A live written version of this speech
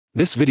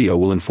This video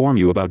will inform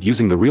you about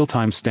using the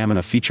real-time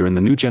stamina feature in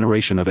the new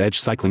generation of edge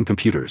cycling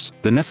computers.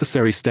 The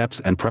necessary steps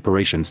and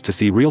preparations to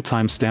see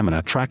real-time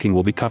stamina tracking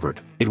will be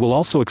covered. It will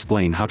also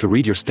explain how to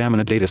read your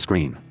stamina data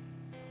screen.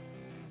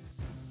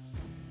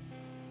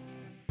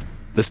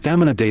 The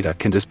stamina data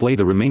can display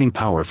the remaining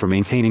power for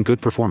maintaining good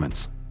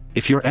performance.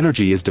 If your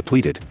energy is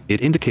depleted,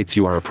 it indicates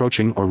you are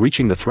approaching or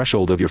reaching the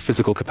threshold of your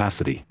physical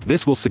capacity.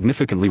 This will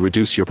significantly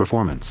reduce your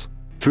performance.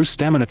 Through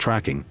stamina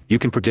tracking, you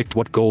can predict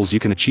what goals you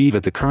can achieve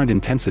at the current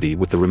intensity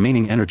with the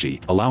remaining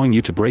energy, allowing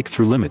you to break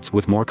through limits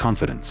with more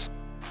confidence.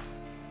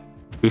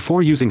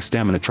 Before using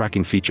stamina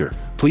tracking feature,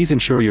 please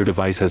ensure your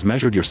device has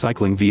measured your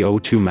cycling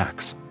VO2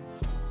 max.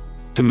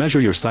 To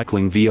measure your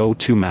cycling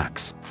VO2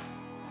 max,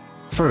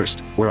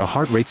 first, wear a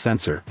heart rate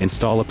sensor,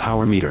 install a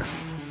power meter,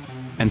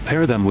 and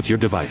pair them with your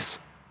device.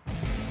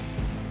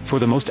 For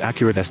the most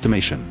accurate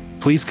estimation,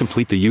 please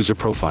complete the user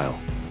profile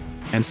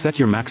and set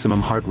your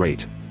maximum heart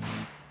rate.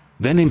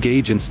 Then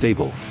engage in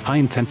stable,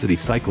 high-intensity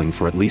cycling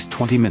for at least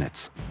 20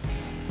 minutes.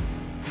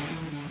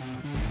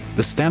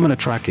 The stamina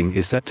tracking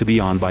is set to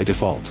be on by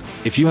default.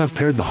 If you have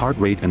paired the heart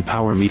rate and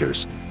power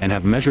meters, and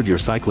have measured your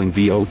cycling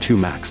VO2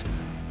 max,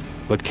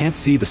 but can't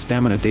see the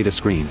stamina data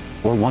screen,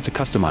 or want to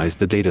customize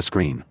the data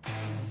screen,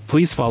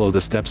 please follow the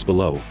steps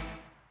below.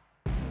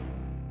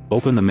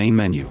 Open the main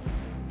menu.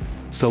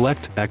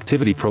 Select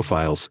Activity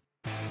Profiles.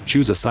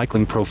 Choose a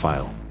cycling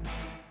profile.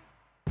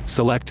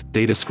 Select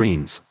Data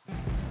Screens.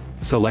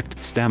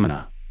 Select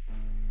Stamina.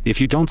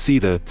 If you don't see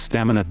the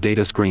Stamina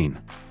data screen,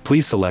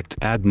 please select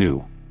Add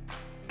New.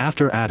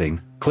 After adding,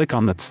 click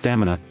on the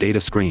Stamina data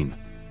screen.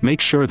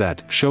 Make sure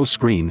that Show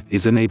Screen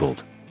is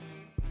enabled.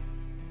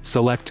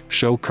 Select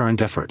Show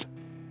Current Effort.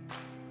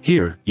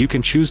 Here, you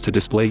can choose to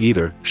display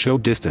either Show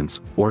Distance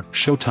or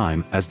Show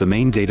Time as the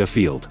main data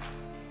field.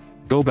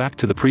 Go back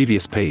to the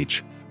previous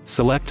page.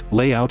 Select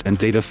Layout and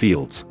Data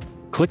Fields.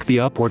 Click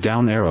the up or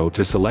down arrow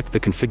to select the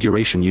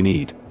configuration you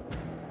need.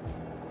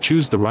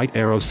 Choose the right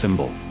arrow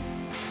symbol.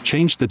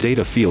 Change the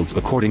data fields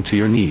according to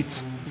your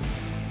needs.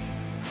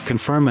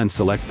 Confirm and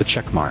select the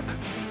check mark.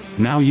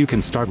 Now you can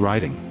start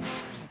writing.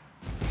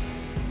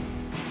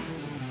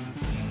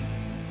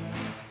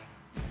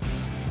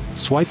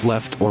 Swipe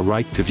left or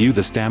right to view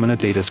the stamina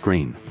data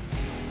screen.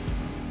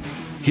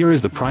 Here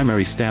is the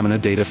primary stamina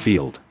data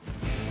field.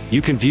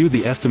 You can view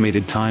the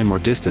estimated time or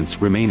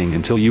distance remaining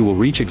until you will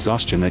reach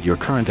exhaustion at your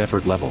current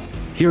effort level.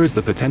 Here is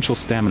the potential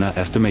stamina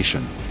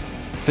estimation.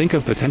 Think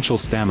of potential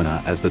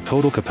stamina as the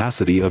total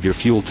capacity of your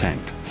fuel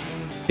tank.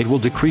 It will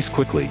decrease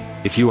quickly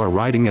if you are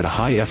riding at a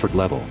high effort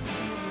level.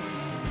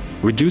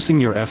 Reducing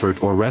your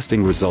effort or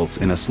resting results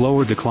in a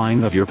slower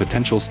decline of your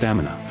potential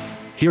stamina.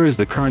 Here is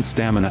the current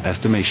stamina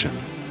estimation.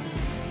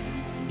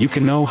 You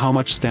can know how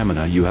much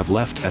stamina you have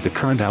left at the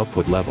current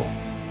output level.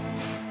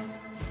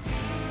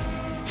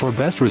 For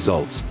best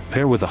results,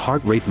 pair with a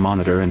heart rate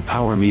monitor and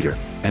power meter,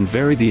 and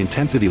vary the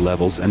intensity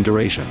levels and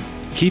duration.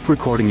 Keep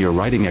recording your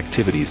riding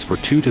activities for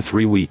 2 to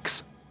 3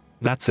 weeks.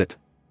 That's it.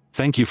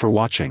 Thank you for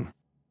watching.